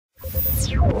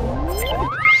Hey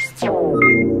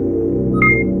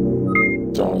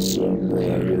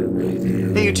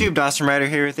YouTube, Dawson Rider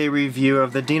here with a review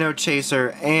of the Deino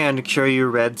Chaser and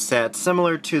Kyoryu Red set.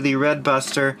 Similar to the Red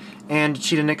Buster and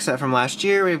Cheetah Nick set from last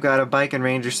year, we've got a Bike and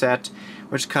Ranger set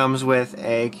which comes with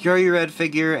a Kyoryu Red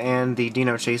figure and the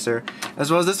Deino Chaser,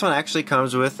 as well as this one actually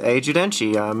comes with a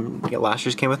Judenchi. Last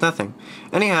year's came with nothing.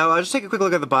 Anyhow, I'll just take a quick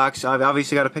look at the box. I've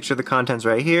obviously got a picture of the contents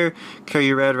right here.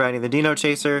 Kyoryu Red riding the Deino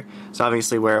Chaser. It's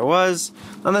obviously where it was.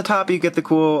 On the top you get the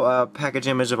cool package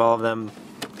image of all of them.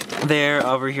 There,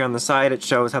 over here on the side, it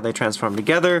shows how they transform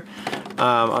together.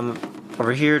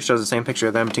 Over here, it shows the same picture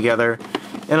of them together.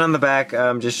 And on the back,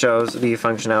 just shows the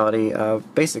functionality,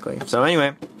 basically. So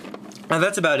anyway,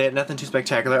 that's about it. Nothing too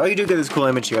spectacular. Oh, you do get this cool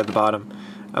image here at the bottom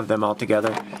of them all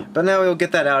together. But now we'll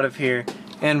get that out of here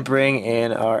and bring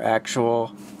in our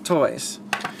actual toys.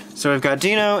 So we've got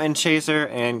Dino and Chaser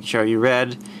and Kyoryu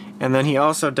Red. And then he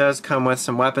also does come with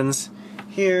some weapons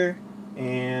here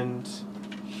and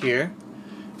here.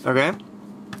 Okay,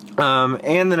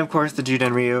 and then of course the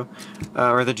Judenchi,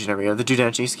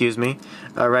 excuse me.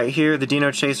 Right here, the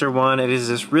Deino Chaser one, it is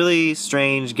this really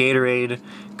strange Gatorade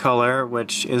color,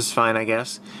 which is fine, I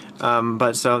guess.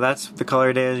 But so that's the color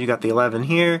it is. You got the 11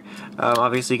 here.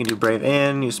 Obviously you can do Brave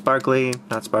In, use Sparkly,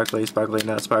 not Sparkly, Sparkly,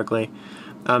 not Sparkly.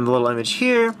 The little image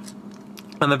here.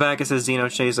 On the back it says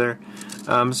Deino Chaser.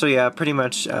 So yeah, pretty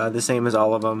much the same as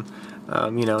all of them.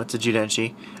 You know, it's a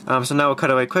Judenchi. So now we'll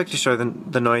cut away quick to show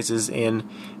the noises in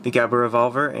the Gabba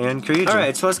Revolver and Kyoryu.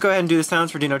 Alright, so let's go ahead and do the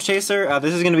sounds for Deino Chaser.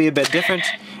 This is going to be a bit different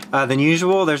than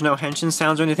usual. There's no henshin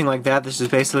sounds or anything like that. This is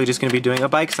basically just going to be doing a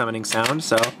bike summoning sound,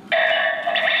 so...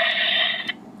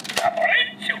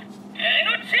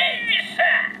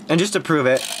 And just to prove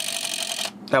it,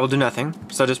 that will do nothing.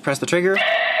 So just press the trigger.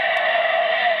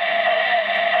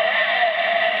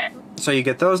 So you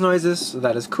get those noises, so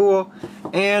that is cool.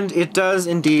 And it does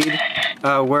indeed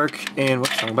work in,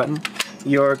 whoops, wrong button,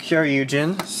 your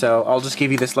Kyoryujin. So I'll just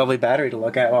give you this lovely battery to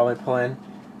look at while we pull in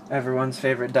everyone's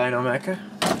favorite Dino Mecha.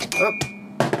 Oh.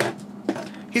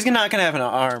 He's not going to have an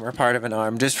arm or part of an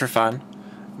arm, just for fun,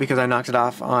 because I knocked it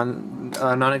off on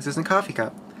a non-existent coffee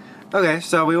cup. Okay,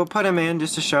 so we will put him in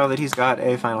just to show that he's got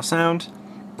a final sound.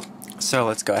 So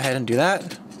let's go ahead and do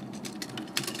that.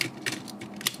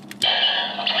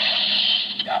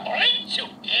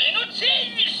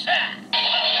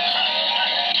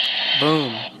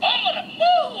 Boom.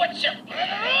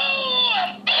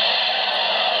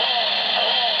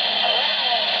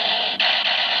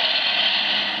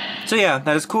 So yeah,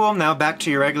 that is cool. Now back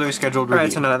to your regular scheduled review.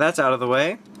 Alright, so now that that's out of the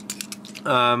way,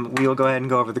 we will go ahead and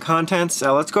go over the contents.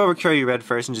 Let's go over Kyoryu Red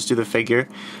first and just do the figure.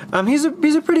 He's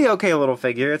a pretty okay little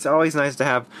figure. It's always nice to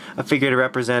have a figure to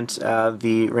represent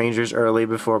the Rangers early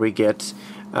before we get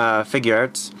figure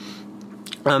arts.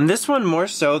 This one, more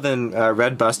so than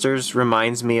Red Busters,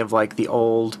 reminds me of like the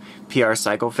old PR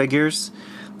Cycle figures.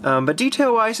 But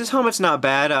detail-wise, his helmet's not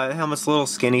bad. Helmet's a little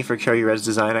skinny for Kyoryu Red's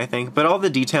design, I think. But all the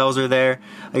details are there.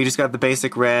 You just got the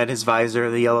basic red, his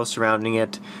visor, the yellow surrounding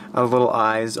it, little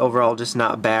eyes. Overall, just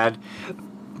not bad.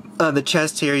 The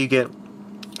chest here, you get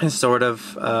his sort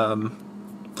of,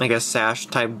 I guess, sash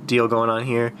type deal going on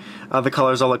here. The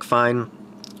colors all look fine.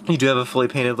 You do have a fully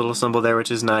painted little symbol there,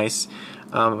 which is nice.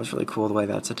 It was really cool the way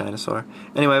that's a dinosaur.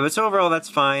 Anyway, but so overall that's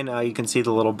fine. You can see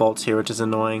the little bolts here, which is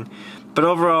annoying. But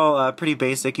overall, pretty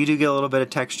basic. You do get a little bit of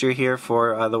texture here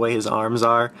for the way his arms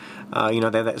are. You know,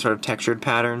 they have that sort of textured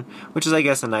pattern, which is, I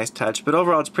guess, a nice touch. But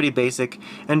overall, it's pretty basic.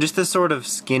 And just this sort of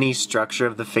skinny structure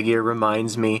of the figure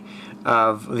reminds me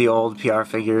of the old PR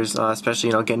figures, especially,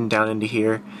 you know, getting down into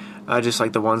here. Just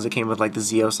like the ones that came with, like, the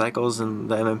Zeo cycles and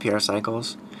the MMPR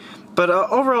cycles. But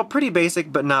overall, pretty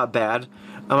basic, but not bad.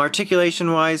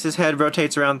 Articulation-wise, his head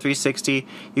rotates around 360.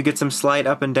 You get some slight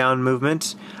up and down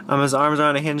movement. His arms are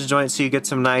on a hinge joint, so you get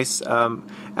some nice out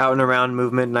and around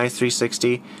movement, nice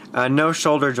 360. No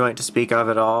shoulder joint to speak of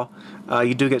at all.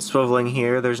 You do get swiveling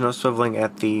here. There's no swiveling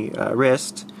at the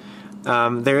wrist.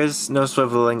 There is no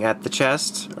swiveling at the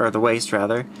chest, or the waist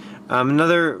rather.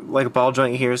 Another like ball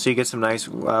joint here, so you get some nice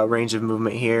range of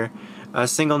movement here. A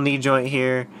single knee joint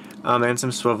here. And some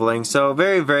swiveling. So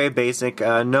very, very basic,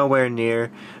 nowhere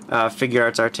near figure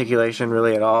arts articulation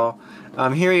really at all.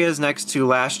 Here he is next to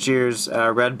last year's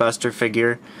Red Buster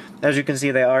figure. As you can see,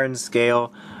 they are in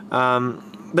scale.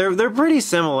 They're pretty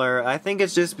similar. I think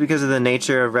it's just because of the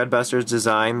nature of Red Buster's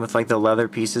design with like the leather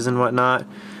pieces and whatnot.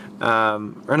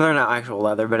 Or they're not actual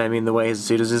leather, but I mean the way his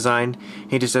suit is designed.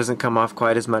 He just doesn't come off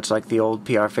quite as much like the old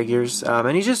PR figures.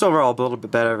 And he's just overall a little bit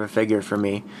better of a figure for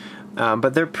me.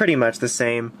 But they're pretty much the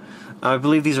same. I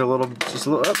believe these are just a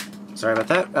little Sorry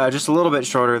about that. Just a little bit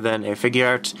shorter than a figure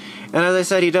art. And as I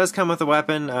said, he does come with a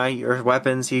weapon, or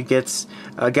weapons. He gets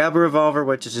a Gabba revolver,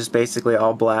 which is just basically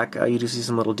all black. You do see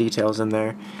some little details in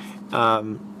there.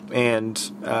 And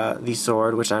the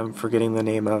sword, which I'm forgetting the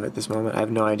name of at this moment. I have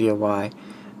no idea why.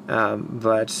 Yeah,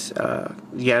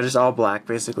 just all black,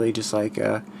 basically, just like,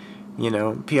 you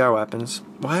know, PR weapons.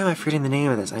 Why am I forgetting the name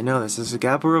of this? I know this. This is a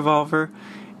Gabba revolver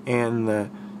and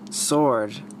the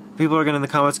sword. People are in the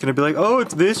comments going to be like, oh,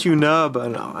 it's this, you nub.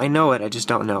 And I know it, I just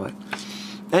don't know it.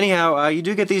 Anyhow, you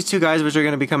do get these two guys which are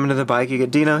going to be coming to the bike. You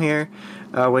get Dino here,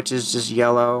 which is just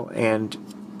yellow and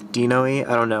Dino-y.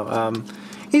 I don't know.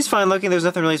 He's fine looking. There's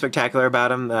nothing really spectacular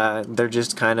about him. They're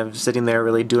just kind of sitting there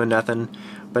really doing nothing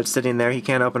but sitting there. He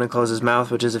can't open and close his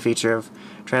mouth, which is a feature of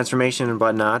transformation and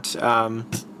whatnot. And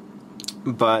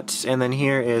then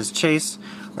here is Chase,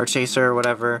 or Chaser, or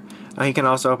whatever. He can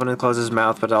also open and close his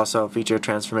mouth, but also a feature of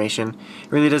transformation. It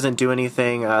really doesn't do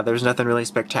anything. There's nothing really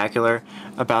spectacular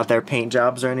about their paint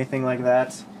jobs or anything like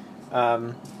that.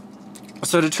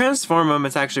 So to transform him,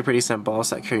 it's actually pretty simple. I'll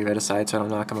set Kyoryu Red aside so I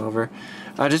don't knock him over.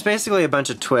 Just basically a bunch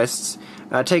of twists.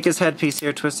 Take his headpiece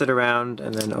here, twist it around,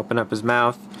 and then open up his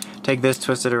mouth. Take this,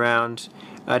 twist it around.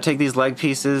 Take these leg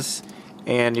pieces,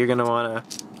 and you're going to want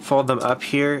to fold them up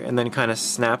here, and then kind of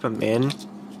snap them in,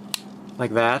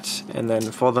 like that. And then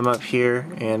fold them up here,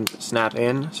 and snap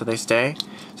in, so they stay.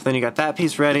 So then you got that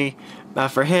piece ready.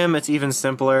 For him, it's even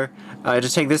simpler.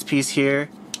 Just take this piece here,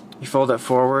 you fold it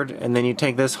forward, and then you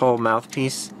take this whole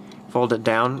mouthpiece, fold it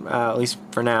down, at least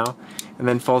for now, and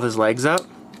then fold his legs up.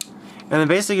 And then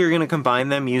basically you're going to combine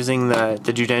them using the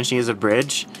Judenshi as a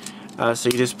bridge. So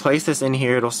you just place this in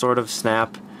here, it'll sort of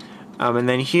snap. And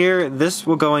then here, this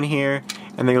will go in here,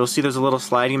 and then you'll see there's a little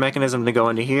sliding mechanism to go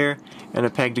into here, and a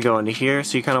peg to go into here.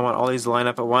 So you kind of want all these to line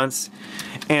up at once.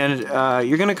 And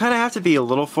you're going to kind of have to be a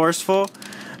little forceful.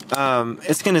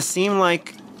 It's going to seem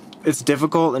like it's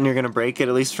difficult and you're going to break it,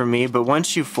 at least for me, but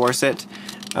once you force it,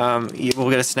 you will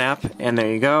get a snap, and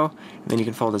there you go. And then you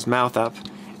can fold his mouth up.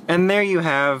 And there you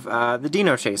have the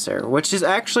Deino Chaser, which is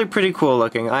actually pretty cool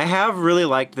looking. I have really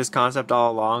liked this concept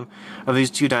all along of these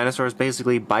two dinosaurs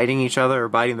basically biting each other, or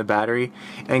biting the battery,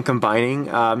 and combining.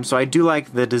 So I do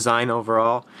like the design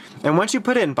overall. And once you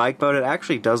put it in bike mode, it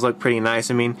actually does look pretty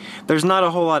nice. I mean, there's not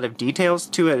a whole lot of details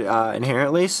to it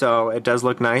inherently, so it does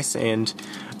look nice, and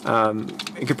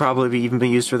it could probably even be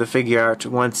used for the figure art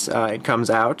once it comes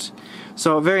out.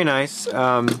 So very nice.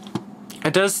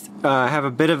 It does have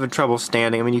a bit of a trouble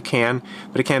standing. I mean, you can,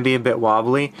 but it can be a bit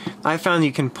wobbly. I found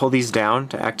you can pull these down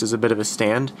to act as a bit of a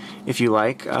stand if you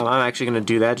like. I'm actually going to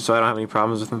do that just so I don't have any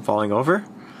problems with him falling over.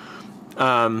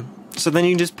 So then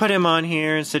you can just put him on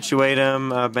here and situate him,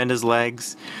 bend his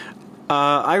legs.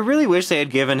 I really wish they had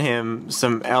given him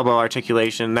some elbow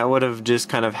articulation. That would have just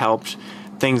kind of helped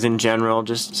things in general.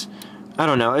 Just, I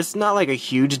don't know. It's not like a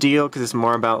huge deal because it's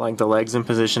more about like the legs and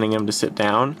positioning him to sit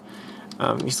down.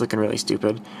 He's looking really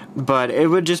stupid. But it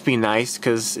would just be nice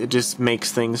because it just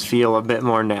makes things feel a bit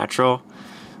more natural.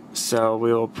 So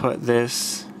we will put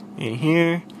this in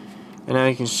here. And now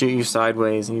he can shoot you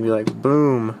sideways and you'd be like,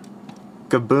 boom.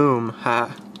 Kaboom.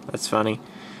 Ha. That's funny.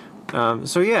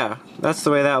 So yeah, that's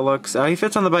the way that looks. He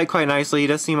fits on the bike quite nicely. He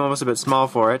does seem almost a bit small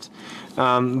for it.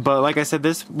 But like I said,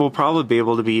 this will probably be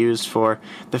able to be used for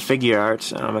the figure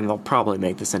art. And they'll probably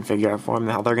make this in figure art form.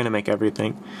 How they're going to make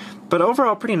everything. But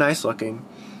overall, pretty nice looking.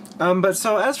 But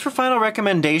so as for final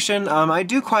recommendation, I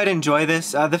do quite enjoy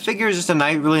this. The figure is just a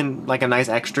nice, really like a nice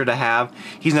extra to have.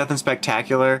 He's nothing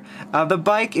spectacular. The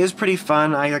bike is pretty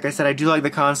fun. Like I said, I do like the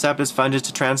concept. It's fun just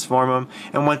to transform him,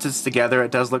 and once it's together,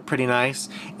 it does look pretty nice.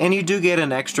 And you do get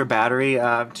an extra battery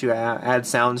to add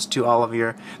sounds to all of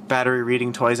your battery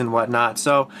reading toys and whatnot.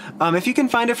 So if you can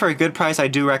find it for a good price, I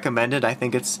do recommend it. I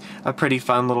think it's a pretty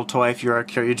fun little toy if you're a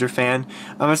Kyoryu fan.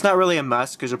 It's not really a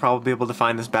must because you'll probably be able to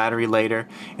find this battery later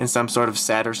in some sort of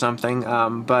set or something,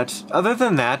 but other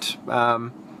than that,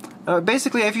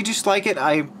 basically if you just like it,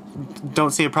 I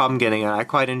don't see a problem getting it. I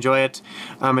quite enjoy it.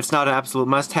 It's not an absolute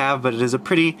must-have, but it is a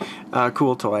pretty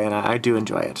cool toy, and I do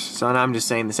enjoy it. So now I'm just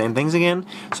saying the same things again,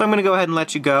 so I'm going to go ahead and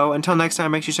let you go. Until next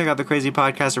time, make sure you check out the crazy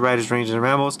podcast of Riders, Ranges, and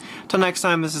Rambles. Until next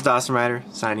time, this is Dawson Rider,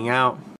 signing out.